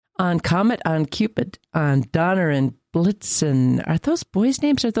On Comet, on Cupid, on Donner and Blitzen. Are those boys'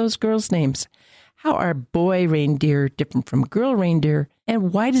 names or those girls' names? How are boy reindeer different from girl reindeer?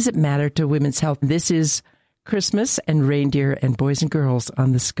 And why does it matter to women's health? This is Christmas and reindeer and boys and girls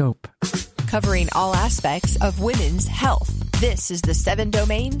on the Scope. Covering all aspects of women's health. This is the 7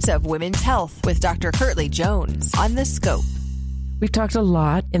 Domains of Women's Health with Dr. Kirtley Jones on the Scope. We've talked a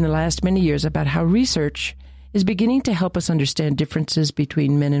lot in the last many years about how research is beginning to help us understand differences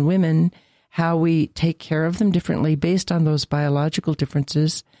between men and women, how we take care of them differently based on those biological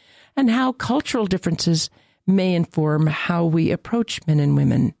differences, and how cultural differences may inform how we approach men and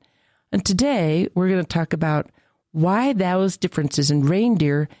women. And today, we're going to talk about why those differences in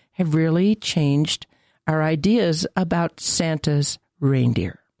reindeer have really changed our ideas about Santa's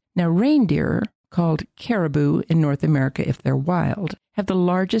reindeer. Now, reindeer, called caribou in North America if they're wild, have the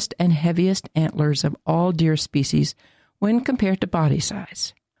largest and heaviest antlers of all deer species when compared to body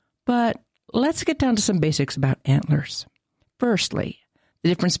size. But let's get down to some basics about antlers. Firstly, the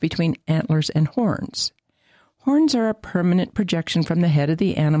difference between antlers and horns. Horns are a permanent projection from the head of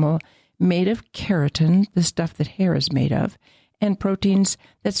the animal made of keratin, the stuff that hair is made of, and proteins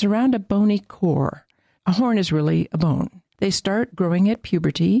that surround a bony core. A horn is really a bone. They start growing at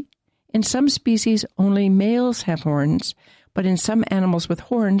puberty. In some species, only males have horns, but in some animals with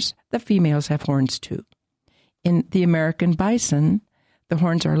horns, the females have horns too. In the American bison, the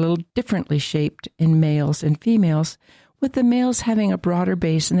horns are a little differently shaped in males and females, with the males having a broader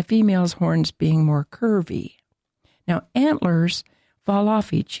base and the females' horns being more curvy. Now, antlers fall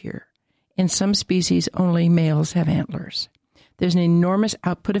off each year. In some species, only males have antlers. There's an enormous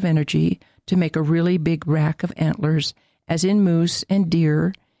output of energy to make a really big rack of antlers, as in moose and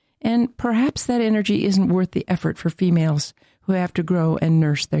deer, and perhaps that energy isn't worth the effort for females who have to grow and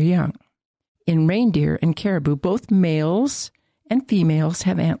nurse their young. In reindeer and caribou, both males and females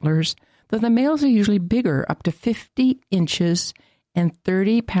have antlers, though the males are usually bigger, up to 50 inches and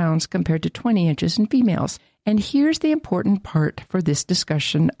 30 pounds compared to 20 inches in females. And here's the important part for this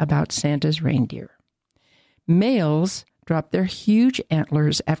discussion about Santa's reindeer. Males drop their huge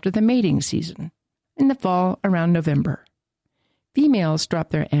antlers after the mating season, in the fall around November. Females drop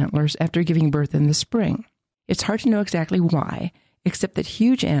their antlers after giving birth in the spring. It's hard to know exactly why, except that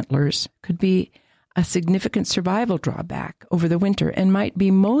huge antlers could be a significant survival drawback over the winter and might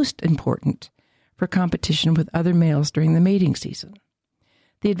be most important for competition with other males during the mating season.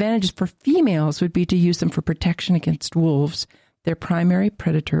 The advantages for females would be to use them for protection against wolves, their primary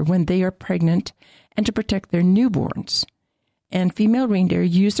predator, when they are pregnant, and to protect their newborns. And female reindeer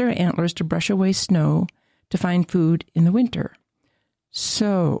use their antlers to brush away snow to find food in the winter.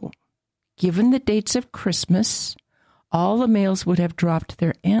 So, given the dates of Christmas, all the males would have dropped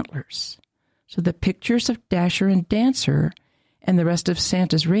their antlers. So the pictures of Dasher and Dancer and the rest of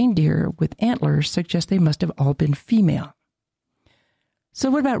Santa's reindeer with antlers suggest they must have all been female. So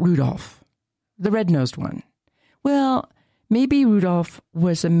what about Rudolph, the red-nosed one? Well, maybe Rudolph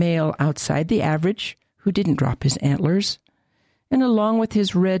was a male outside the average who didn't drop his antlers, and along with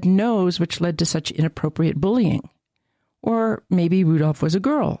his red nose, which led to such inappropriate bullying. Or maybe Rudolph was a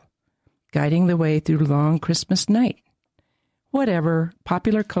girl, guiding the way through long Christmas night. Whatever,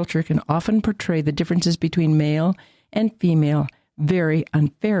 popular culture can often portray the differences between male and female very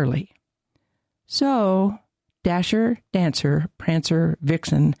unfairly. So, Dasher, Dancer, Prancer,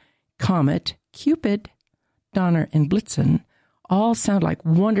 Vixen, Comet, Cupid, Donner, and Blitzen all sound like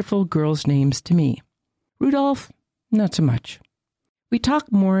wonderful girls' names to me. Rudolph, not so much. We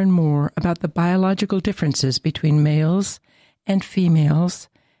talk more and more about the biological differences between males and females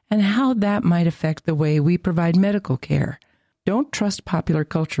and how that might affect the way we provide medical care. Don't trust popular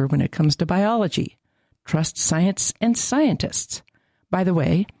culture when it comes to biology. Trust science and scientists. By the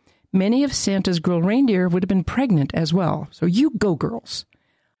way, many of Santa's girl reindeer would have been pregnant as well, so you go, girls.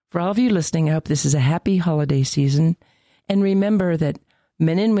 For all of you listening, I hope this is a happy holiday season. And remember that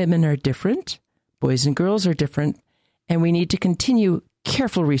men and women are different, boys and girls are different, and we need to continue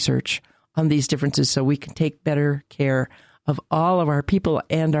careful research on these differences so we can take better care of all of our people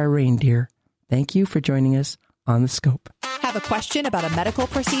and our reindeer. Thank you for joining us on The Scope. Have a question about a medical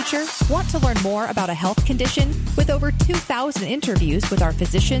procedure? Want to learn more about a health condition? With over 2,000 interviews with our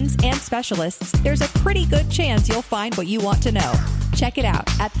physicians and specialists, there's a pretty good chance you'll find what you want to know. Check it out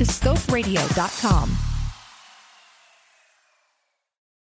at thescoperadio.com.